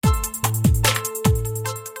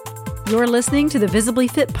You're listening to the Visibly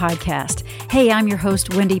Fit podcast. Hey, I'm your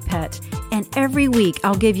host, Wendy Pett, and every week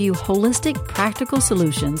I'll give you holistic, practical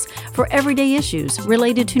solutions for everyday issues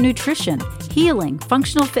related to nutrition, healing,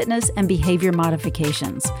 functional fitness, and behavior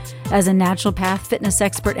modifications. As a naturopath, fitness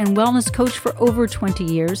expert, and wellness coach for over 20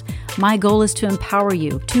 years, my goal is to empower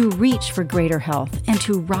you to reach for greater health and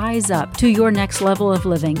to rise up to your next level of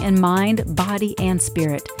living in mind, body, and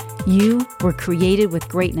spirit. You were created with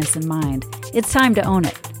greatness in mind. It's time to own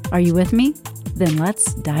it. Are you with me? Then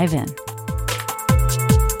let's dive in.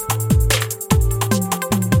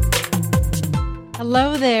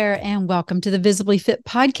 Hello there, and welcome to the Visibly Fit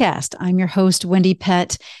podcast. I'm your host, Wendy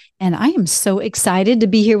Pett, and I am so excited to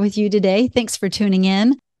be here with you today. Thanks for tuning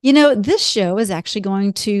in. You know, this show is actually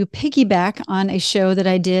going to piggyback on a show that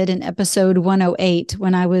I did in episode 108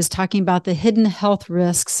 when I was talking about the hidden health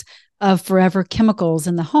risks of forever chemicals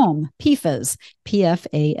in the home, PFAS,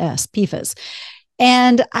 P-F-A-S, PFAS.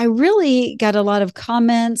 And I really got a lot of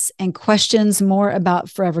comments and questions more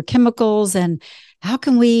about forever chemicals and how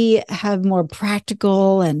can we have more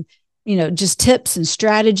practical and, just tips and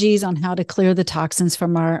strategies on how to clear the toxins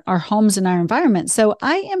from our homes and our environment. So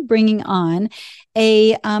I am bringing on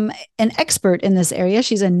an expert in this area.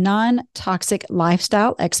 She's a non-toxic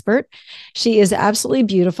lifestyle expert. She is absolutely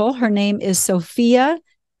beautiful. Her name is Sophia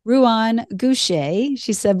Ruan Gushée.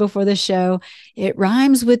 She said before the show, it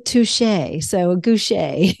rhymes with touche. So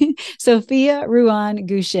Gushée, Sophia Ruan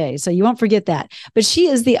Gushée. So you won't forget that. But she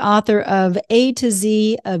is the author of A to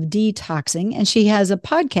Z of Detoxing, and she has a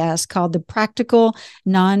podcast called The Practical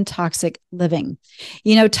Non-Toxic Living.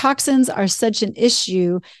 Toxins are such an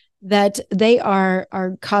issue that they are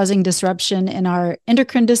causing disruption in our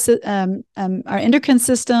endocrine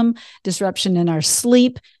system, disruption in our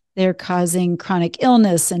sleep. They're causing chronic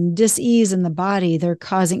illness and dis-ease in the body. They're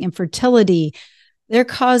causing infertility. They're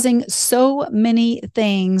causing so many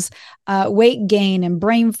things, weight gain and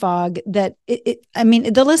brain fog that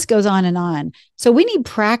the list goes on and on. So we need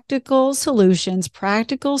practical solutions,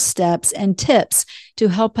 practical steps and tips to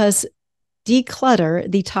help us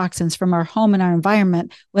declutter the toxins from our home and our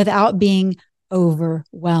environment without being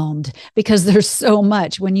overwhelmed, because there's so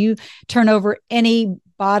much. When you turn over any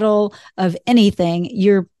bottle of anything,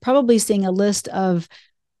 you're probably seeing a list of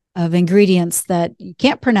ingredients that you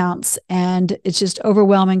can't pronounce, and it's just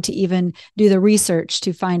overwhelming to even do the research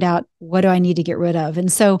to find out what do I need to get rid of.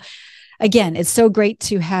 And so again, it's so great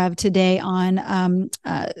to have today on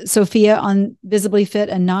Sophia on Visibly Fit,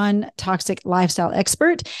 a non-toxic lifestyle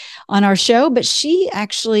expert on our show. But she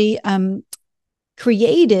actually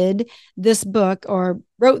created this book, or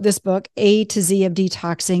wrote this book, A to Z of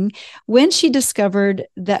Detoxing, when she discovered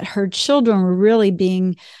that her children were really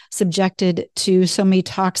being subjected to so many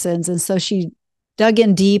toxins. And so she dug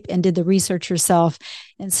in deep and did the research herself.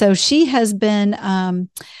 And so she has been,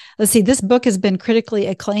 this book has been critically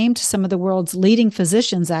acclaimed to some of the world's leading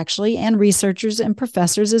physicians, actually, and researchers and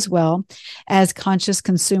professors as well, as conscious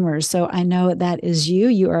consumers. So I know that is you.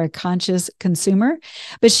 You are a conscious consumer.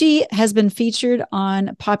 But she has been featured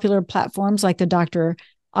on popular platforms like the Dr.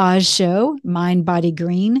 Oz Show, Mind, Body,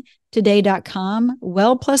 Green, Today.com,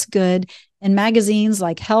 Well Plus Good, and magazines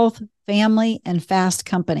like Health, Family, and Fast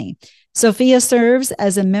Company. Sophia serves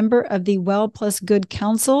as a member of the Well Plus Good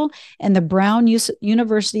Council and the Brown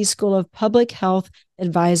University School of Public Health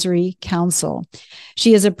Advisory Council.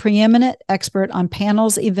 She is a preeminent expert on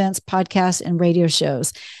panels, events, podcasts, and radio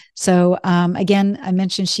shows. So again, I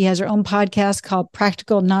mentioned she has her own podcast called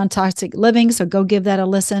Practical Non-Toxic Living. So go give that a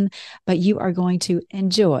listen, but you are going to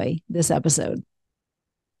enjoy this episode.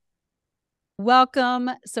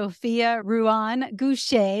 Welcome, Sophia Ruan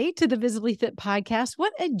Gushée, to the Visibly Fit podcast.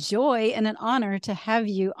 What a joy and an honor to have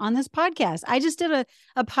you on this podcast. I just did a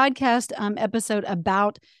podcast episode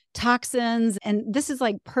about toxins, and this is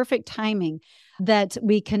like perfect timing that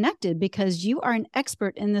we connected because you are an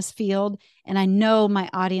expert in this field, and I know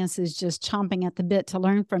my audience is just chomping at the bit to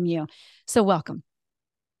learn from you. So welcome.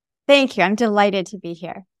 Thank you. I'm delighted to be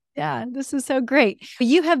here. Yeah, this is so great.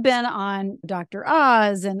 You have been on Dr.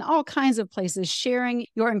 Oz and all kinds of places sharing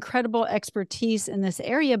your incredible expertise in this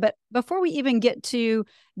area. But before we even get to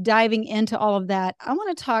diving into all of that, I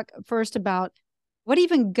want to talk first about what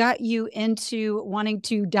even got you into wanting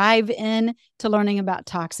to dive in to learning about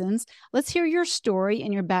toxins. Let's hear your story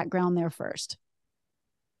and your background there first.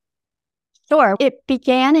 Sure. It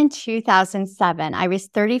began in 2007. I was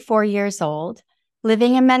 34 years old,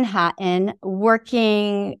 living in Manhattan,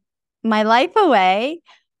 working my life away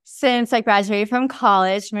since I graduated from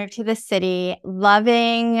college, moved to the city,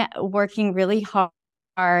 loving working really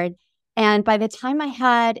hard. And by the time I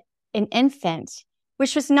had an infant,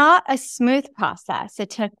 which was not a smooth process. It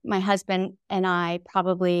took my husband and I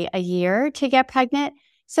probably a year to get pregnant.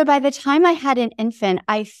 So by the time I had an infant,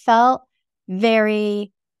 I felt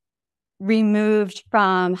very removed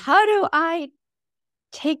from how do I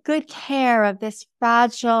take good care of this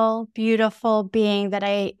fragile, beautiful being that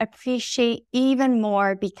I appreciate even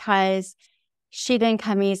more because she didn't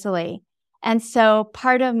come easily. And so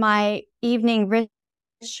part of my evening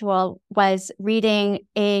ritual was reading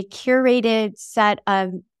a curated set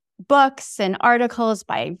of books and articles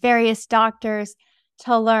by various doctors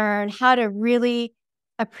to learn how to really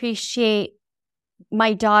appreciate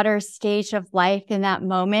my daughter's stage of life in that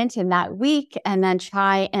moment, in that week, and then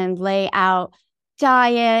try and lay out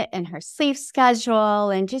diet and her sleep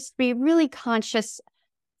schedule and just be really conscious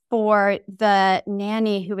for the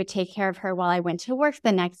nanny who would take care of her while I went to work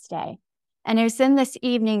the next day. And it was in this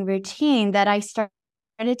evening routine that I started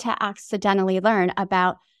to accidentally learn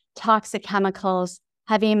about toxic chemicals,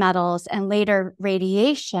 heavy metals, and later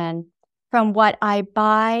radiation from what I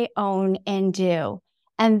buy, own, and do.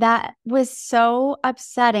 And that was so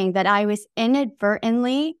upsetting that I was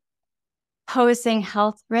inadvertently posing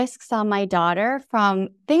health risks on my daughter from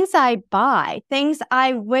things I buy, things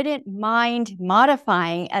I wouldn't mind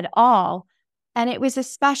modifying at all. And it was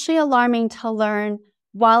especially alarming to learn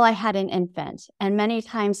while I had an infant. And many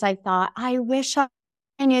times I thought, I wish I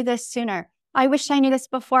knew this sooner. I wish I knew this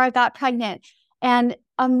before I got pregnant. And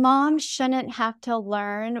a mom shouldn't have to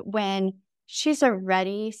learn when she's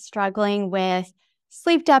already struggling with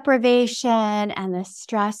sleep deprivation and the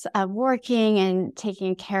stress of working and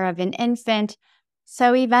taking care of an infant.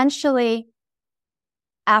 So eventually,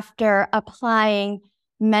 after applying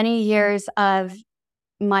many years of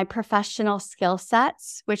my professional skill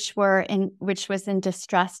sets, which was in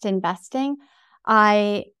distressed investing,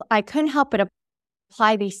 I couldn't help but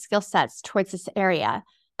apply these skill sets towards this area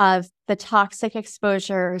of the toxic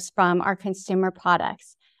exposures from our consumer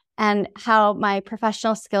products. And how my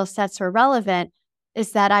professional skill sets were relevant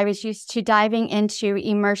is that I was used to diving into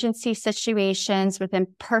emergency situations with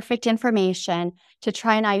imperfect information to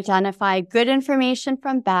try and identify good information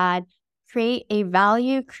from bad, create a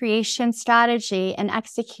value creation strategy, and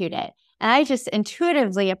execute it. And I just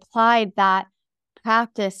intuitively applied that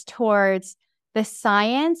practice towards the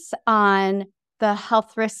science on the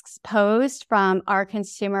health risks posed from our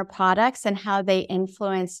consumer products and how they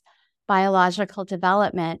influence biological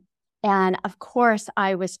development. And of course,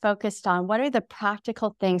 I was focused on what are the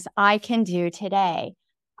practical things I can do today.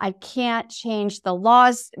 I can't change the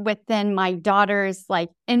laws within my daughter's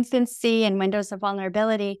infancy and windows of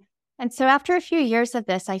vulnerability. And so after a few years of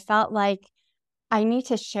this, I felt like I need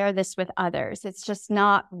to share this with others. It's just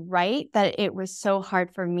not right that it was so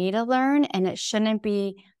hard for me to learn, and it shouldn't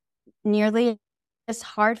be nearly as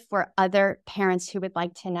hard for other parents who would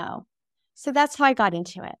like to know. So that's how I got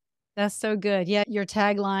into it. That's so good. Yeah, your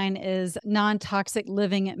tagline is non-toxic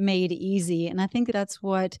living made easy. And I think that's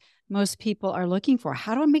what most people are looking for.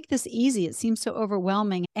 How do I make this easy? It seems so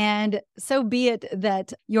overwhelming. And so be it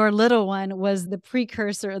that your little one was the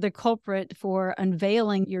precursor, the culprit for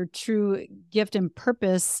unveiling your true gift and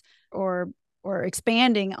purpose, or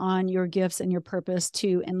expanding on your gifts and your purpose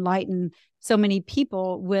to enlighten so many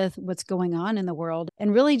people with what's going on in the world,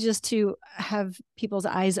 and really just to have people's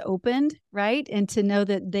eyes opened, right? And to know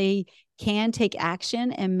that they can take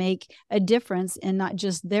action and make a difference in not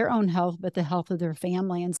just their own health, but the health of their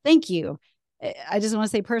family. And thank you. I just want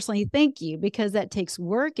to say personally, thank you, because that takes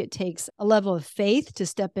work. It takes a level of faith to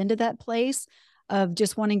step into that place of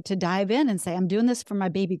just wanting to dive in and say, I'm doing this for my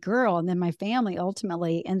baby girl and then my family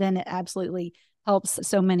ultimately. And then it absolutely helps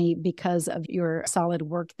so many because of your solid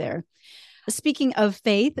work there. Speaking of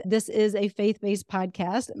faith, this is a faith-based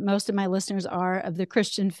podcast. Most of my listeners are of the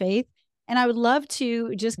Christian faith. And I would love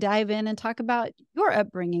to just dive in and talk about your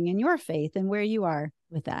upbringing and your faith and where you are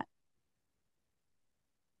with that.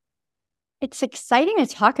 It's exciting to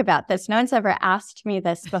talk about this. No one's ever asked me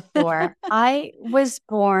this before. I was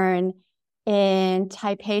born in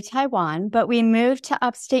Taipei, Taiwan, but we moved to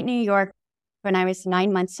upstate New York when I was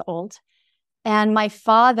 9 months old. And my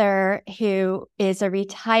father, who is a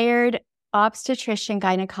retired obstetrician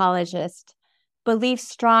gynecologist, believes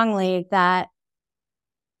strongly that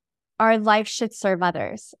our life should serve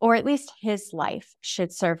others, or at least his life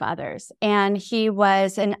should serve others. And he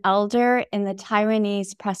was an elder in the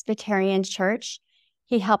Taiwanese Presbyterian Church.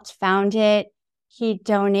 He helped found it. He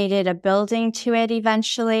donated a building to it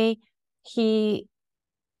eventually. He,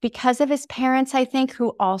 because of his parents, I think,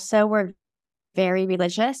 who also were very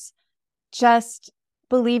religious, just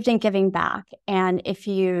believed in giving back. And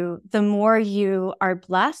the more you are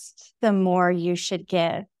blessed, the more you should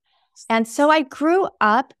give. And so I grew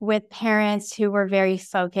up with parents who were very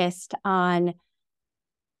focused on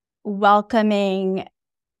welcoming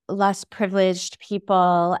less privileged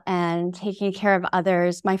people and taking care of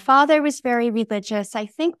others. My father was very religious. I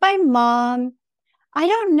think my mom, I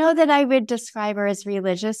don't know that I would describe her as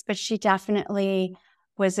religious, but she definitely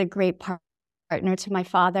was a great partner to my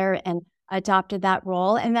father and adopted that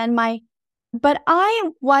role. And then but I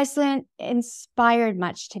wasn't inspired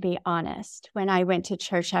much, to be honest, when I went to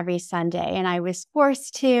church every Sunday, and I was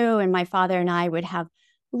forced to, and my father and I would have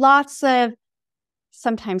lots of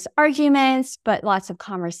sometimes arguments, but lots of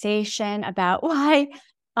conversation about why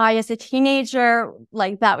I, as a teenager,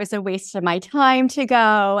 like that was a waste of my time to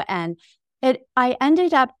go. And I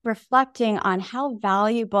ended up reflecting on how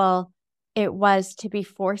valuable it was to be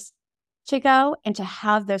forced to go and to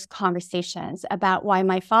have those conversations about why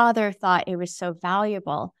my father thought it was so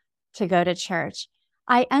valuable to go to church.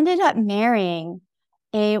 I ended up marrying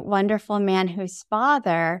a wonderful man whose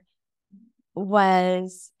father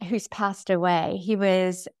who's passed away. He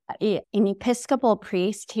was an Episcopal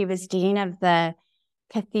priest. He was dean of the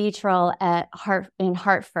cathedral in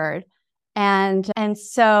Hartford. And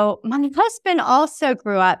so my husband also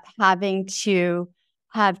grew up having to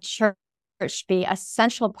have church be a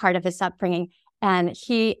central part of his upbringing. And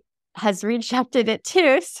he has rejected it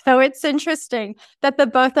too. So it's interesting that the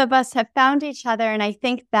both of us have found each other. And I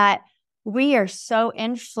think that we are so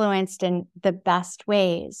influenced in the best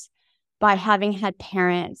ways by having had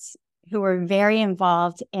parents who were very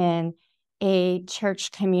involved in a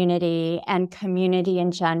church community and community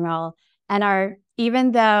in general. And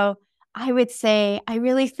even though I would say, I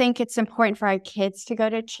really think it's important for our kids to go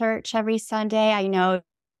to church every Sunday. I know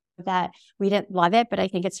that we didn't love it, but I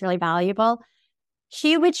think it's really valuable.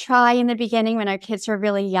 He would try in the beginning when our kids were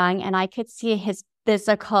really young, and I could see his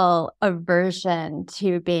physical aversion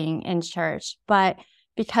to being in church. But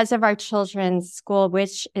because of our children's school,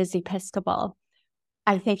 which is Episcopal,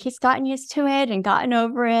 I think he's gotten used to it and gotten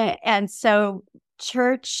over it. And so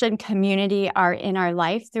church and community are in our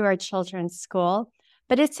life through our children's school.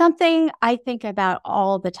 But it's something I think about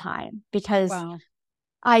all the time because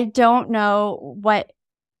I don't know what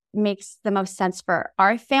makes the most sense for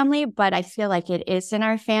our family, but I feel like it is in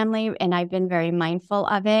our family, and I've been very mindful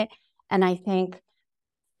of it. And I think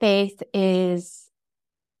faith is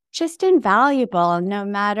just invaluable no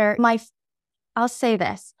matter I'll say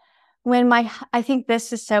this. I think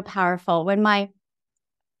this is so powerful. When my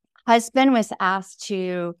husband was asked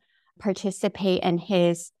to participate in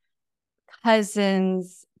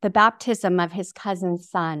the baptism of his cousin's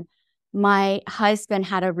son, my husband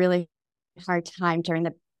had a really hard time during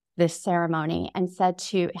this ceremony and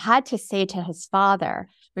had to say to his father,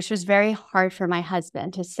 which was very hard for my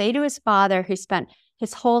husband, to say to his father, who spent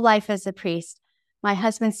his whole life as a priest. My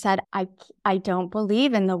husband said, I don't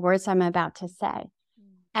believe in the words I'm about to say.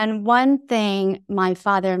 And one thing my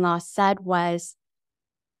father-in-law said was,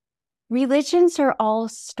 religions are all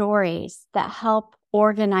stories that help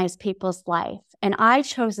organize people's life. And I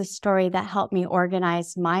chose a story that helped me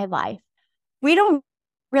organize my life. We don't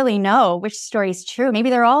really know which story is true. Maybe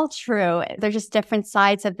they're all true. They're just different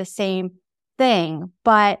sides of the same thing.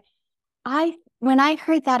 But when I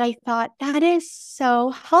heard that, I thought that is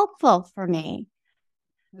so helpful for me.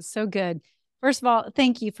 It's so good. First of all,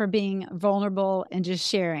 thank you for being vulnerable and just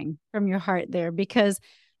sharing from your heart there, because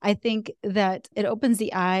I think that it opens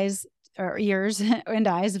the eyes or ears and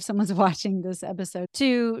eyes if someone's watching this episode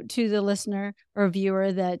to the listener or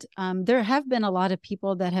viewer that there have been a lot of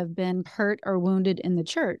people that have been hurt or wounded in the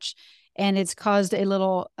church, and it's caused a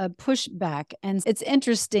little pushback. And it's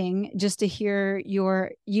interesting just to hear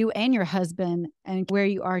you and your husband and where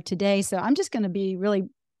you are today. So I'm just going to be really,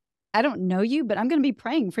 I don't know you, but I'm going to be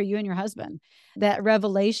praying for you and your husband, that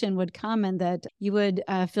revelation would come and that you would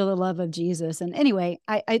feel the love of Jesus. And anyway,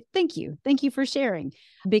 I thank you. Thank you for sharing,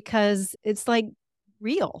 because it's like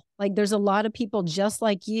real. Like there's a lot of people just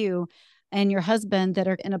like you and your husband that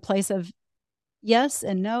are in a place of yes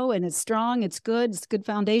and no, and it's strong, it's good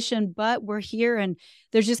foundation, but we're here and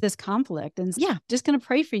there's just this conflict. And yeah, just going to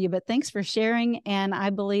pray for you, but thanks for sharing. And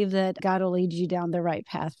I believe that God will lead you down the right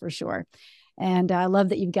path for sure. And I love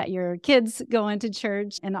that you've got your kids going to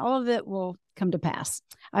church and all of it will come to pass.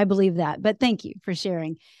 I believe that. But thank you for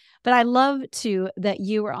sharing. But I love too that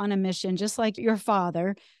you are on a mission, just like your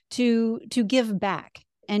father, to give back.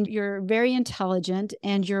 And you're very intelligent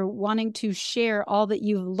and you're wanting to share all that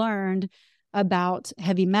you've learned about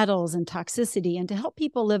heavy metals and toxicity and to help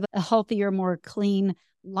people live a healthier, more clean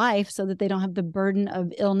life so that they don't have the burden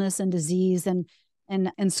of illness and disease and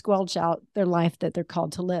squelch out their life that they're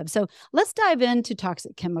called to live. So let's dive into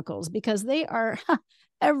toxic chemicals, because they are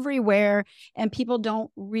everywhere, and people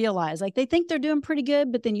don't realize, like, they think they're doing pretty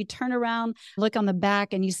good, but then you turn around, look on the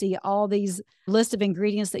back, and you see all these list of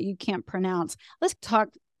ingredients that you can't pronounce. Let's talk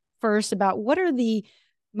first about what are the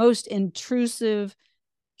most intrusive,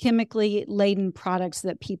 chemically laden products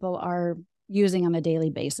that people are using on a daily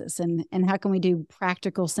basis, and how can we do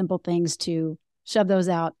practical, simple things to shove those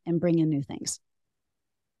out and bring in new things?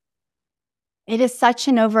 It is such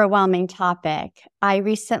an overwhelming topic. I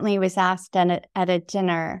recently was asked at a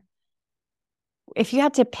dinner, if you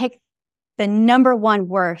had to pick the number one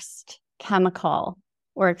worst chemical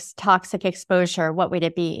or toxic exposure, what would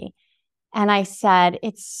it be? And I said,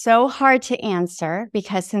 it's so hard to answer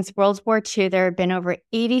because since World War II, there have been over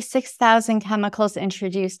 86,000 chemicals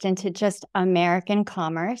introduced into just American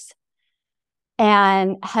commerce.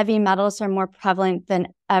 And heavy metals are more prevalent than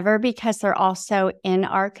ever because they're also in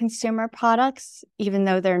our consumer products, even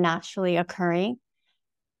though they're naturally occurring.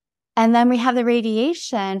 And then we have the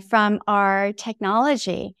radiation from our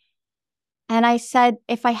technology. And I said,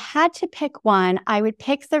 if I had to pick one, I would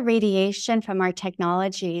pick the radiation from our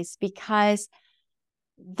technologies because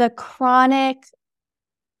the chronic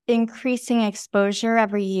increasing exposure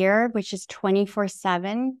every year, which is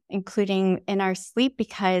 24/7, including in our sleep,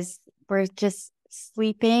 because we're just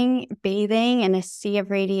sleeping, bathing in a sea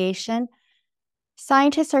of radiation.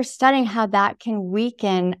 Scientists are studying how that can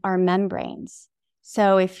weaken our membranes.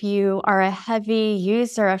 So if you are a heavy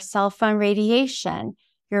user of cell phone radiation,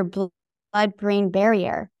 your blood-brain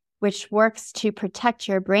barrier, which works to protect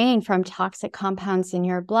your brain from toxic compounds in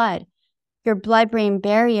your blood-brain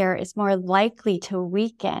barrier is more likely to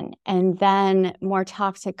weaken, and then more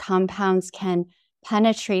toxic compounds can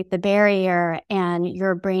penetrate the barrier and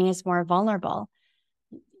your brain is more vulnerable.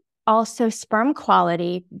 Also, sperm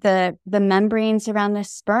quality, the membranes around the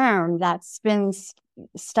sperm, that's been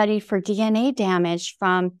studied for DNA damage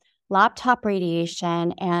from laptop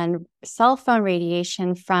radiation and cell phone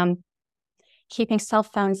radiation from keeping cell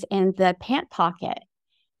phones in the pant pocket.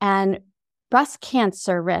 And breast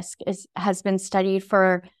cancer risk has been studied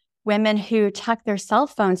for women who tuck their cell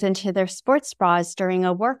phones into their sports bras during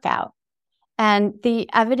a workout. And the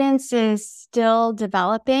evidence is still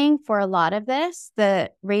developing for a lot of this.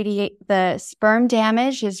 The sperm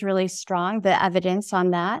damage is really strong, the evidence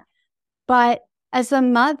on that. But as a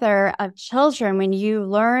mother of children, when you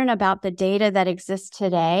learn about the data that exists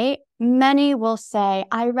today, many will say,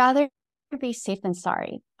 I'd rather be safe than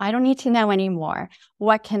sorry. I don't need to know anymore.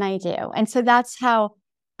 What can I do? And so that's how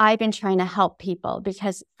I've been trying to help people,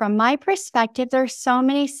 because from my perspective, there's so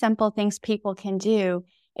many simple things people can do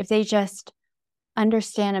if they just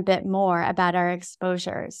understand a bit more about our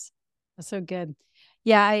exposures. That's so good.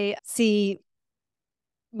 Yeah, I see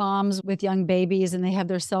moms with young babies and they have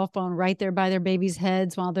their cell phone right there by their babies'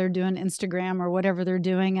 heads while they're doing Instagram or whatever they're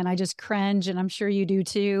doing. And I just cringe, and I'm sure you do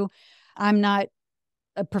too. I'm not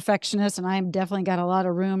a perfectionist, and I've definitely got a lot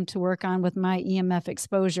of room to work on with my EMF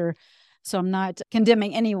exposure. So I'm not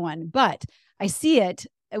condemning anyone, but I see it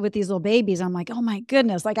with these little babies. I'm like, oh my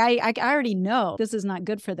goodness, like I already know this is not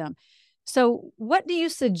good for them. So what do you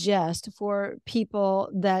suggest for people,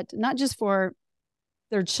 that not just for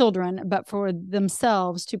their children, but for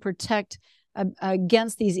themselves, to protect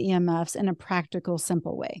against these EMFs in a practical,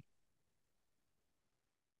 simple way?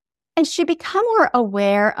 And should become more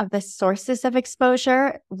aware of the sources of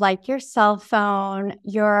exposure, like your cell phone,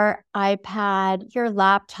 your iPad, your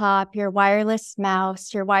laptop, your wireless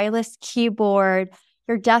mouse, your wireless keyboard,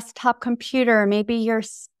 your desktop computer, maybe your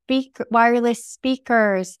wireless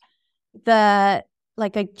speakers,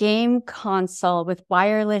 like a game console with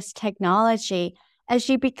wireless technology. As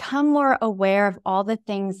you become more aware of all the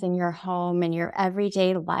things in your home and your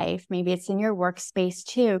everyday life, maybe it's in your workspace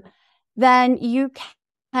too, then you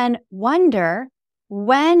can wonder,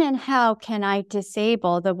 when and how can I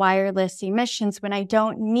disable the wireless emissions when I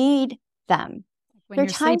don't need them? When you're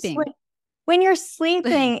sleeping. When you're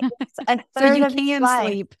sleeping, it's a So third you of can life.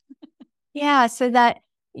 sleep. Yeah, so that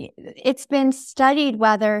it's been studied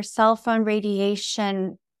whether cell phone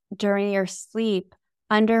radiation during your sleep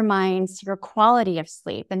undermines your quality of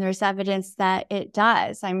sleep. And there's evidence that it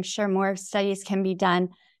does. I'm sure more studies can be done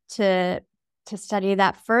to study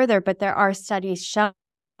that further, but there are studies showing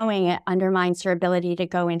it undermines your ability to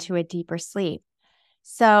go into a deeper sleep.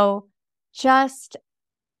 So just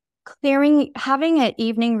having an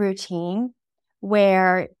evening routine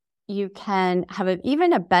where you can have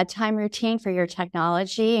even a bedtime routine for your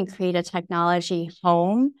technology and create a technology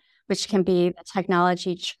home, which can be a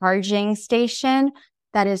technology charging station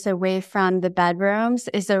that is away from the bedrooms,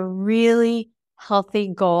 is a really healthy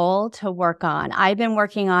goal to work on. I've been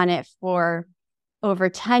working on it for over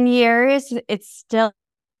 10 years. It's still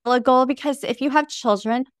a goal because if you have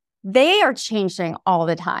children, they are changing all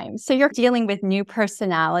the time. So you're dealing with new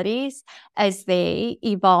personalities as they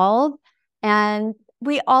evolve, and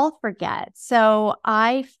we all forget. So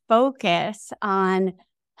I focus on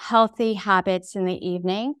healthy habits in the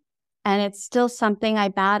evening, and it's still something I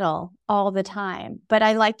battle all the time. But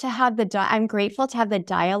I like to have I'm grateful to have the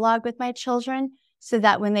dialogue with my children so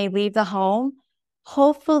that when they leave the home,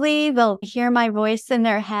 hopefully they'll hear my voice in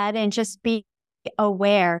their head and just be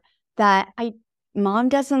aware that mom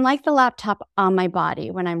doesn't like the laptop on my body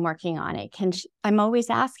when I'm working on it. I'm always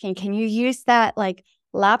asking, can you use that like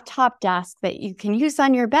laptop desk that you can use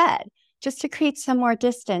on your bed just to create some more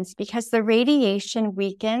distance, because the radiation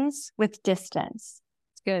weakens with distance.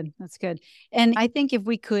 That's good. That's good. And I think if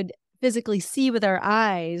we could physically see with our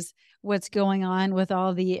eyes what's going on with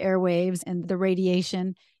all the airwaves and the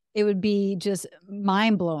radiation, it would be just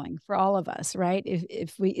mind blowing for all of us, right?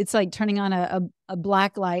 If we, it's like turning on a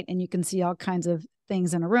black light and you can see all kinds of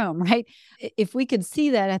things in a room, right? If we could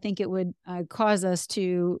see that, I think it would cause us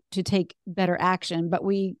to take better action, but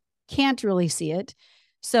we can't really see it.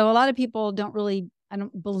 So a lot of people don't really, I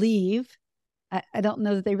don't believe, I don't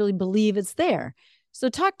know that they really believe it's there. So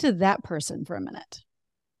talk to that person for a minute.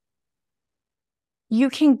 You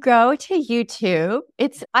can go to YouTube.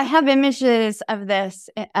 I have images of this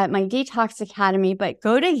at my Detox Academy, but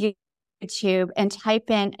go to YouTube and type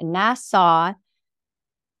in NASA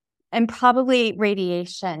and probably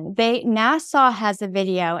radiation. NASA has a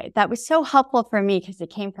video that was so helpful for me because it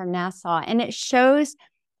came from NASA, and it shows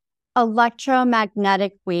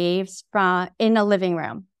electromagnetic waves in a living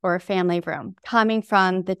room or a family room coming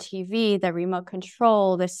from the TV, the remote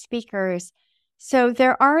control, the speakers. So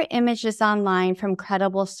there are images online from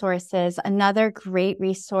credible sources. Another great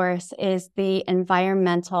resource is the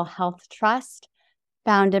Environmental Health Trust,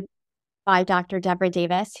 founded by Dr. Deborah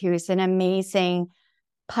Davis, who's an amazing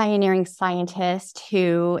pioneering scientist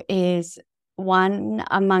who is one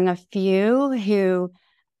among a few who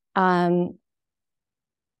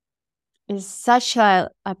is such a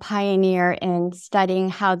pioneer in studying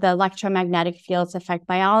how the electromagnetic fields affect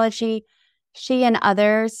biology. She and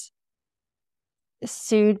others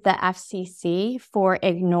sued the FCC for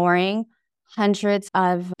ignoring hundreds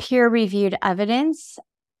of peer-reviewed evidence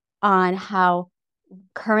on how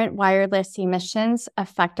current wireless emissions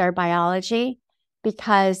affect our biology,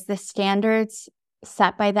 because the standards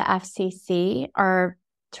set by the FCC are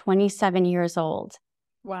 27 years old.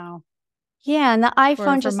 Wow. Yeah, and the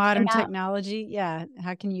iPhone for just modern came out. technology. Yeah.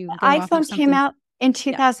 How can you go off of iPhone something? came out in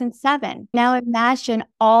 2007. Yeah. Now imagine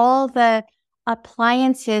all the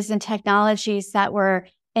appliances and technologies that were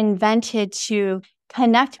invented to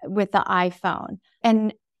connect with the iPhone.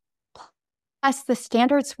 And plus the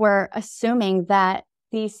standards were assuming that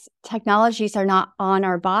these technologies are not on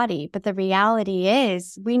our body. But the reality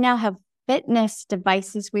is we now have fitness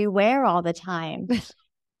devices we wear all the time.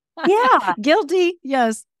 Yeah. Guilty.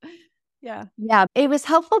 Yes. Yeah. Yeah. It was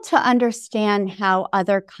helpful to understand how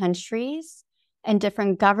other countries and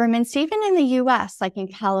different governments, even in the US, like in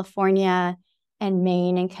California and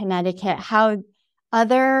Maine and Connecticut, how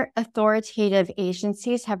other authoritative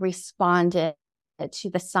agencies have responded to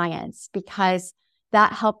the science, because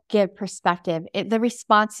that helped give perspective. The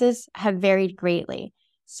responses have varied greatly.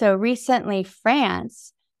 So recently,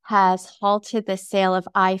 France has halted the sale of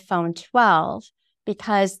iPhone 12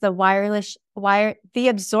 because the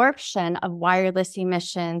absorption of wireless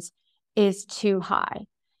emissions is too high.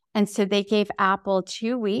 And so they gave Apple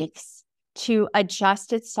 2 weeks to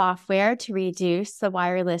adjust its software to reduce the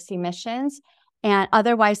wireless emissions. And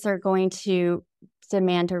otherwise, they're going to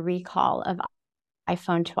demand a recall of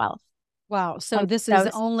iPhone 12. Wow. So this is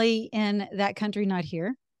only in that country, not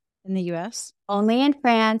here in the US? Only in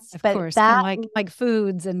France. Of but course, that like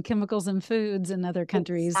foods and chemicals in foods in other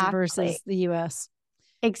countries versus the US.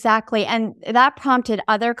 Exactly. And that prompted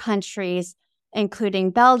other countries,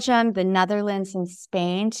 including Belgium, the Netherlands, and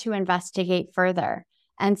Spain, to investigate further.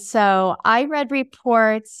 And so I read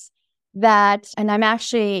reports that, and I'm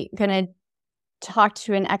actually going to talk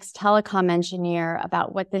to an ex-telecom engineer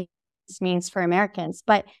about what this means for Americans.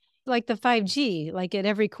 But like the 5G, like at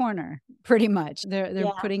every corner, pretty much.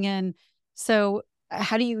 They're putting in. So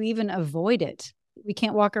how do you even avoid it? We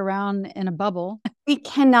can't walk around in a bubble. We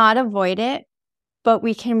cannot avoid it, but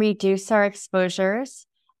we can reduce our exposures.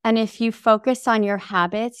 And if you focus on your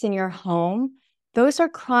habits in your home, those are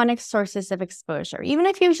chronic sources of exposure. Even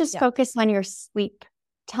if you just focus on your sleep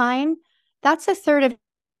time, that's a third of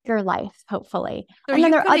your life, hopefully. So and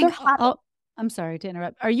then there are other habits. I'm sorry to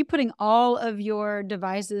interrupt. Are you putting all of your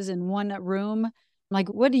devices in one room? Like,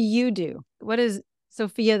 what do you do? What is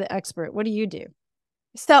Sophia, the expert? What do you do?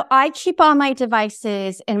 So I keep all my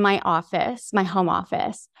devices in my office, my home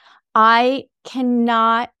office. I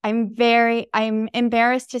cannot, I'm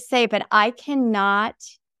embarrassed to say, but I cannot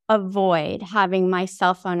avoid having my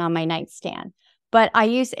cell phone on my nightstand. But I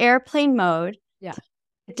use airplane mode Yeah. to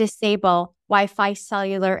disable Wi-Fi,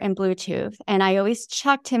 cellular, and Bluetooth. And I always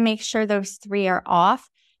check to make sure those three are off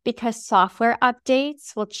because software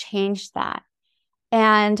updates will change that.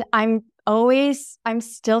 And I'm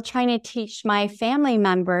still trying to teach my family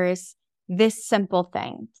members this simple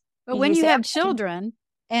thing. But when you have children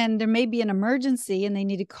and there may be an emergency and they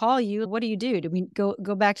need to call you, what do you do? Do we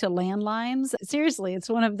go back to landlines? Seriously, it's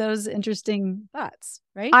one of those interesting thoughts,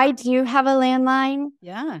 right? I do have a landline.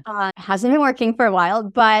 Yeah. Hasn't been working for a while,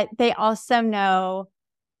 but they also know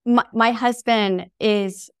my husband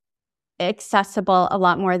is accessible a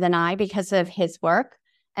lot more than I because of his work.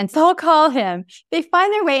 And so I'll call him. They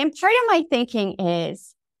find their way. And part of my thinking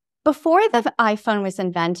is before the iPhone was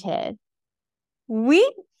invented, we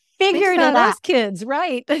figured it out. Us kids,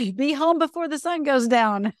 right? Be home before the sun goes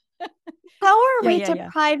down. How are we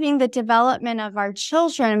depriving the development of our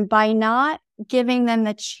children by not giving them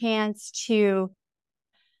the chance to,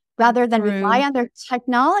 rather than rely on their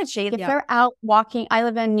technology? If they're out walking, I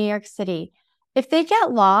live in New York City. If they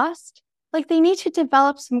get lost, like they need to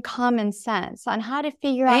develop some common sense on how to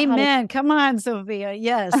figure out. Amen. Come on, Sophia.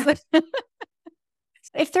 Yes.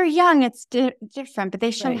 If they're young, it's different, but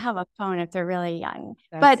they shouldn't have a phone if they're really young.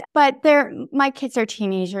 But my kids are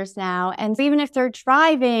teenagers now. And even if they're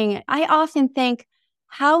driving, I often think,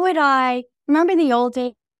 how would I remember the old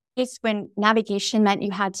days when navigation meant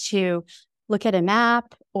you had to look at a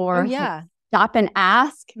map or stop and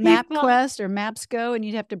ask MapQuest or MapsGo, and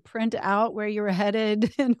you'd have to print out where you were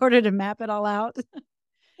headed in order to map it all out.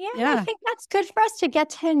 Yeah, I think that's good for us to get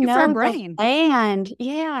to know our brain. And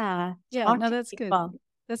yeah, no, that's good.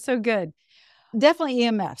 That's so good. Definitely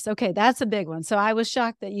EMFs. Okay, that's a big one. So I was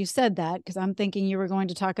shocked that you said that because I'm thinking you were going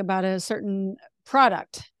to talk about a certain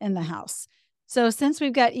product in the house. So since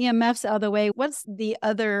we've got EMFs out of the way, what's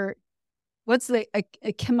a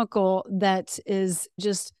chemical that is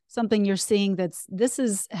just something you're seeing this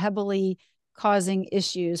is heavily causing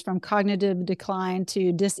issues from cognitive decline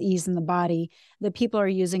to dis-ease in the body that people are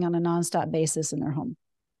using on a nonstop basis in their home?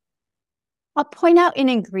 I'll point out an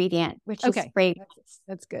ingredient, which is fragrance.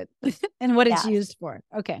 That's good. And what it's used for.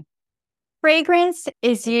 Okay. Fragrance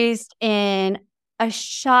is used in a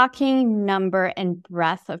shocking number and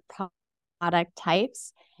breadth of product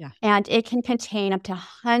types. Yeah. And it can contain up to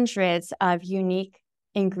hundreds of unique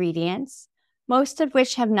ingredients, most of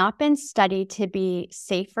which have not been studied to be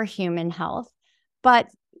safe for human health. But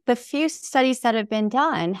the few studies that have been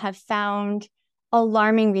done have found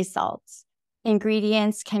alarming results.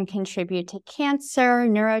 Ingredients can contribute to cancer,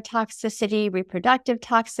 neurotoxicity, reproductive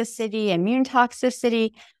toxicity, immune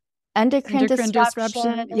toxicity, endocrine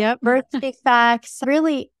disruption, birth defects,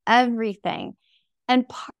 really everything. And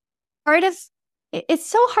part of it's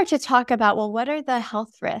so hard to talk about, well, what are the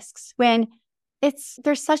health risks when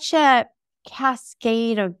there's such a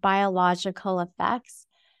cascade of biological effects.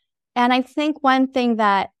 And I think one thing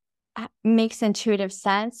that makes intuitive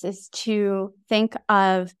sense is to think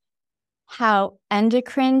of how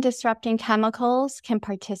endocrine disrupting chemicals can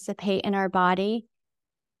participate in our body.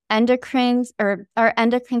 Our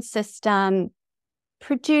endocrine system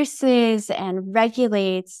produces and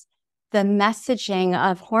regulates the messaging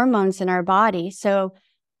of hormones in our body. So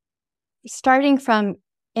starting from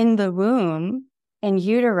in the womb, in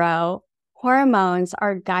utero, hormones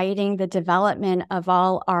are guiding the development of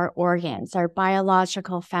all our organs, our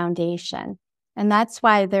biological foundation. And that's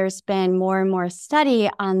why there's been more and more study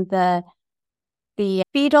on the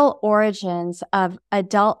fetal origins of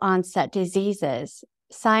adult onset diseases.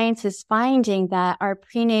 Science is finding that our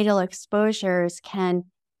prenatal exposures can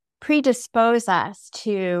predispose us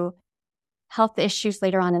to health issues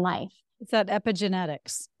later on in life. It's that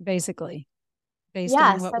epigenetics, basically. And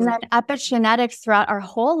then epigenetics throughout our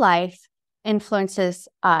whole life influences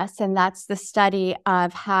us. And that's the study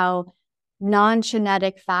of how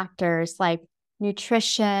non-genetic factors like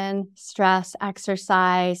nutrition, stress,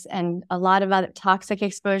 exercise, and a lot of other toxic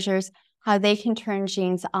exposures, how they can turn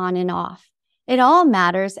genes on and off. It all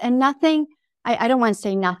matters. And nothing, I don't want to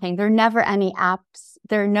say nothing. There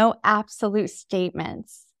are no absolute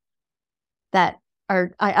statements that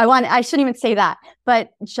are, I shouldn't even say that, but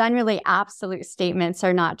generally absolute statements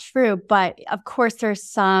are not true. But of course, there's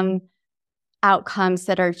some outcomes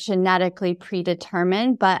that are genetically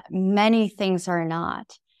predetermined, but many things are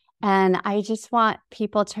not. And I just want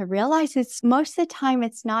people to realize most of the time,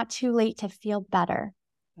 it's not too late to feel better.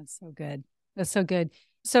 That's so good. That's so good.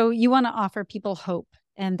 So you want to offer people hope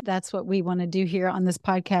And that's what we want to do here on this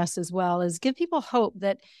podcast as well, is give people hope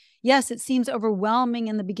that, yes, it seems overwhelming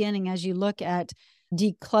in the beginning as you look at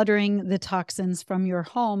decluttering the toxins from your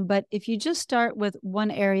home. But if you just start with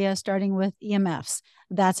one area, starting with EMFs,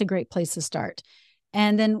 that's a great place to start.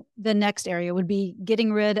 And then the next area would be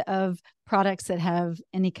getting rid of products that have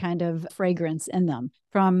any kind of fragrance in them,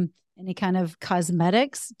 from any kind of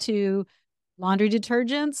cosmetics to laundry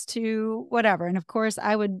detergents to whatever. And of course,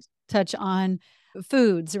 I would touch on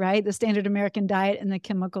foods, right? The standard American diet and the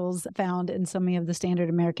chemicals found in so many of the standard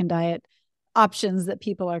American diet options that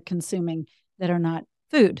people are consuming that are not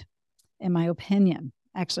food, in my opinion.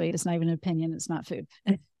 Actually, it's not even an opinion. It's not food.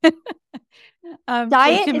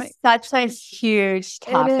 Diet is such a huge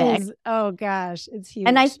topic. It is. Oh, gosh, it's huge.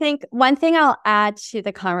 And I think one thing I'll add to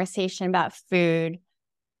the conversation about food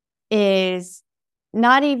is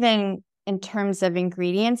not even in terms of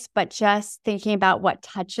ingredients, but just thinking about what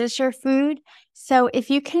touches your food. So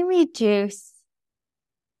if you can reduce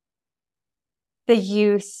the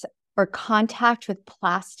use or contact with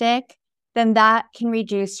plastic, then that can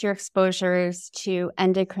reduce your exposures to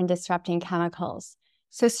endocrine disrupting chemicals.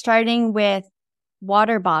 So starting with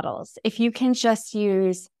water bottles, if you can just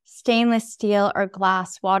use stainless steel or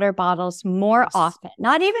glass water bottles more often,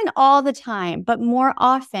 not even all the time, but more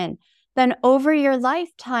often, then over your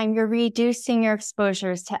lifetime, you're reducing your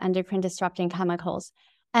exposures to endocrine disrupting chemicals.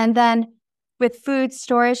 And then with food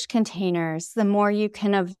storage containers, the more you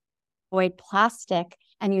can avoid plastic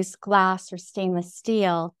and use glass or stainless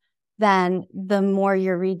steel, then the more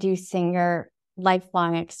you're reducing your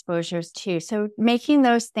lifelong exposures too. So making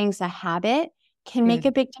those things a habit can make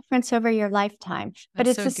a big difference over your lifetime. But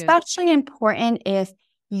it's especially important if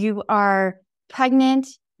you are pregnant,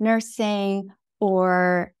 nursing,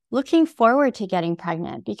 or looking forward to getting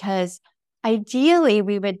pregnant, because ideally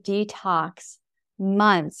we would detox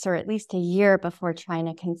months or at least a year before trying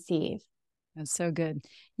to conceive. That's so good.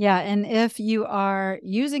 Yeah. And if you are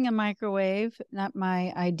using a microwave, not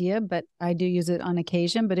my idea, but I do use it on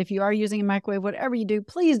occasion. But if you are using a microwave, whatever you do,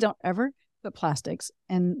 please don't ever put plastics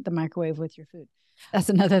in the microwave with your food. That's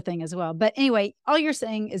another thing as well. But anyway, all you're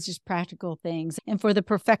saying is just practical things. And for the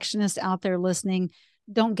perfectionists out there listening,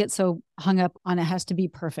 don't get so hung up on it has to be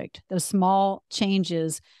perfect. Those small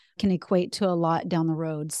changes can equate to a lot down the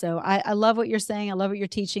road. So I love what you're saying. I love what you're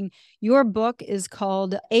teaching. Your book is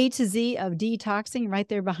called A to Z of Detoxing, right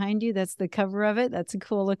there behind you. That's the cover of it. That's a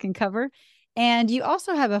cool looking cover. And you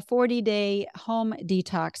also have a 40-day home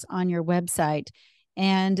detox on your website,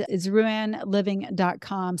 and it's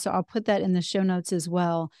ruanliving.com. So I'll put that in the show notes as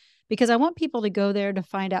well, because I want people to go there to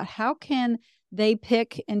find out how can they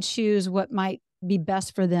pick and choose what might be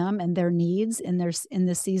best for them and their needs in this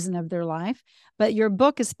season of their life. But your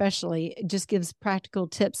book especially just gives practical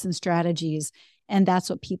tips and strategies, and that's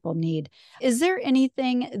what people need. Is there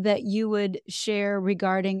anything that you would share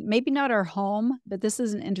regarding, maybe not our home, but this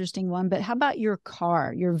is an interesting one, but how about your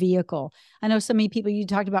car, your vehicle? I know so many people, you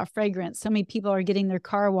talked about fragrance. So many people are getting their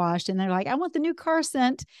car washed and they're like, I want the new car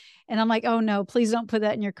scent. And I'm like, oh no, please don't put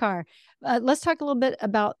that in your car. Let's talk a little bit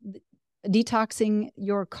about detoxing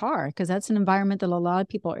your car, because that's an environment that a lot of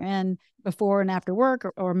people are in before and after work,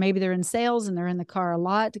 or maybe they're in sales and they're in the car a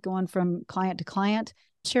lot, going from client to client.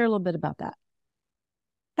 Share a little bit about that.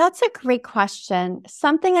 That's a great question.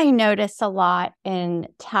 Something I notice a lot in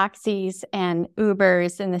taxis and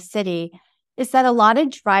Ubers in the city is that a lot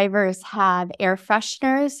of drivers have air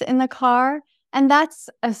fresheners in the car, and that's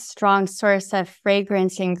a strong source of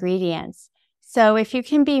fragrance ingredients. So if you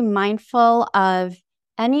can be mindful of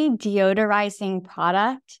any deodorizing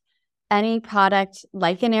product, any product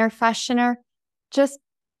like an air freshener, just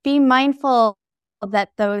be mindful that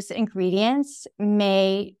those ingredients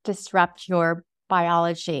may disrupt your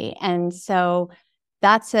biology. And so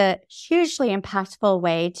that's a hugely impactful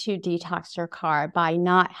way to detox your car, by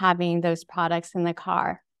not having those products in the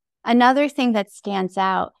car. Another thing that stands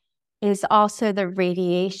out is also the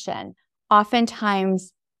radiation.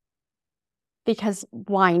 Oftentimes, because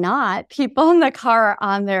why not? People in the car are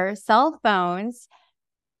on their cell phones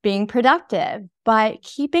being productive, but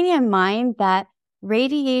keeping in mind that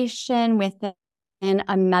radiation within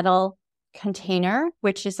a metal container,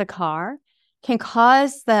 which is a car, can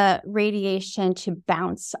cause the radiation to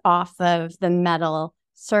bounce off of the metal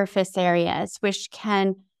surface areas, which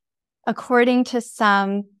can, according to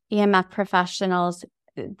some EMF professionals,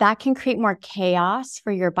 that can create more chaos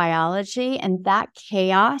for your biology. And that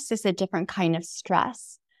chaos is a different kind of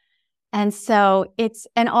stress. And so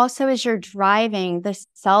and also as you're driving, the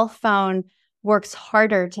cell phone works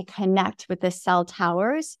harder to connect with the cell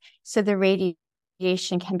towers, so the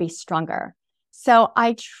radiation can be stronger. So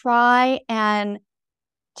I try and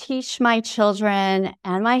teach my children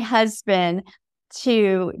and my husband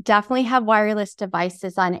to definitely have wireless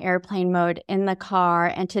devices on airplane mode in the car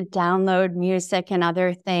and to download music and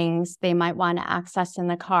other things they might want to access in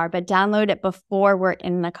the car, but download it before we're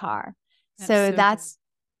in the car. So that's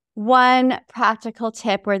one practical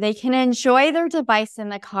tip where they can enjoy their device in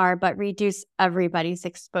the car, but reduce everybody's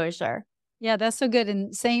exposure. Yeah, that's so good.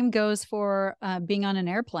 And same goes for being on an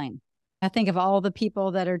airplane. I think of all the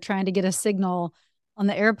people that are trying to get a signal on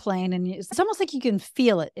the airplane, and it's almost like you can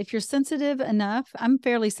feel it. If you're sensitive enough, I'm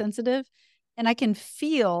fairly sensitive, and I can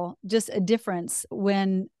feel just a difference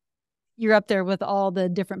when you're up there with all the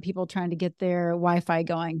different people trying to get their Wi-Fi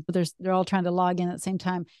going. They're all trying to log in at the same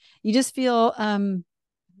time. You just feel a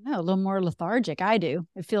little more lethargic. I do.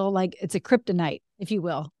 I feel like it's a kryptonite, if you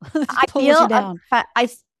will. I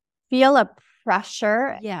feel a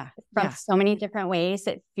pressure from so many different ways.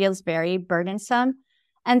 It feels very burdensome.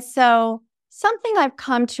 And so something I've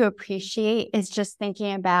come to appreciate is just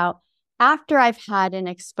thinking about after I've had an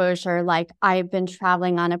exposure, like I've been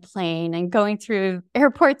traveling on a plane and going through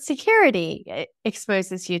airport security, it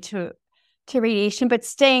exposes you to radiation, but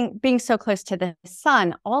being so close to the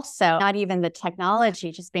sun also, not even the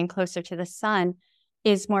technology, just being closer to the sun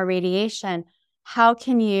is more radiation. How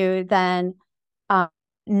can you then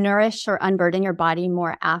nourish or unburden your body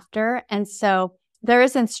more after? And so there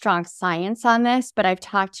isn't strong science on this, but I've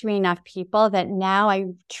talked to enough people that now I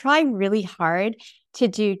try really hard to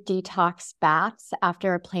do detox baths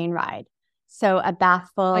after a plane ride. So a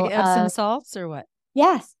bath full like Epsom salts or what?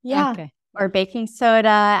 Yes. Yeah. Okay. Or baking soda,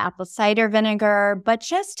 apple cider vinegar, but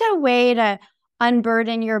just a way to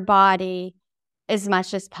unburden your body as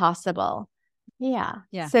much as possible. Yeah.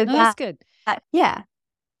 Yeah. So that's good. Yeah.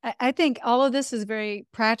 I think all of this is very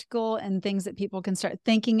practical and things that people can start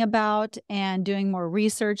thinking about and doing more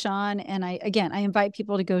research on. And I invite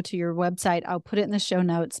people to go to your website. I'll put it in the show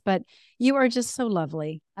notes, but you are just so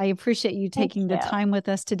lovely. I appreciate you taking the time with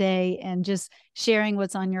us today and just sharing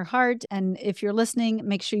what's on your heart. And if you're listening,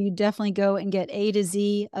 make sure you definitely go and get A to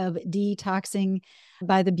Z of detoxing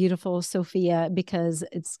by the beautiful Sophia, because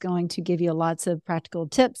it's going to give you lots of practical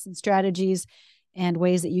tips and strategies and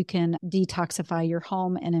ways that you can detoxify your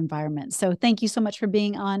home and environment. So thank you so much for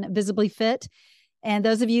being on Visibly Fit. And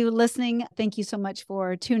those of you listening, thank you so much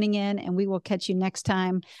for tuning in, and we will catch you next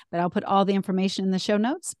time. But I'll put all the information in the show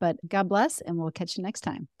notes. But God bless, and we'll catch you next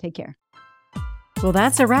time. Take care. Well,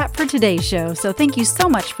 that's a wrap for today's show. So thank you so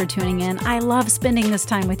much for tuning in. I love spending this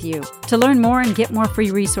time with you. To learn more and get more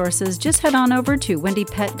free resources, just head on over to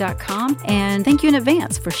wendypet.com. And thank you in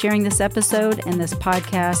advance for sharing this episode and this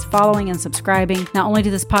podcast, following and subscribing, not only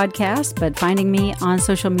to this podcast, but finding me on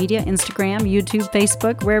social media, Instagram, YouTube,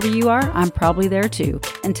 Facebook, wherever you are, I'm probably there too.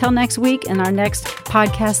 Until next week and our next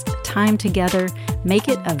podcast time together, make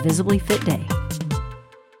it a visibly fit day.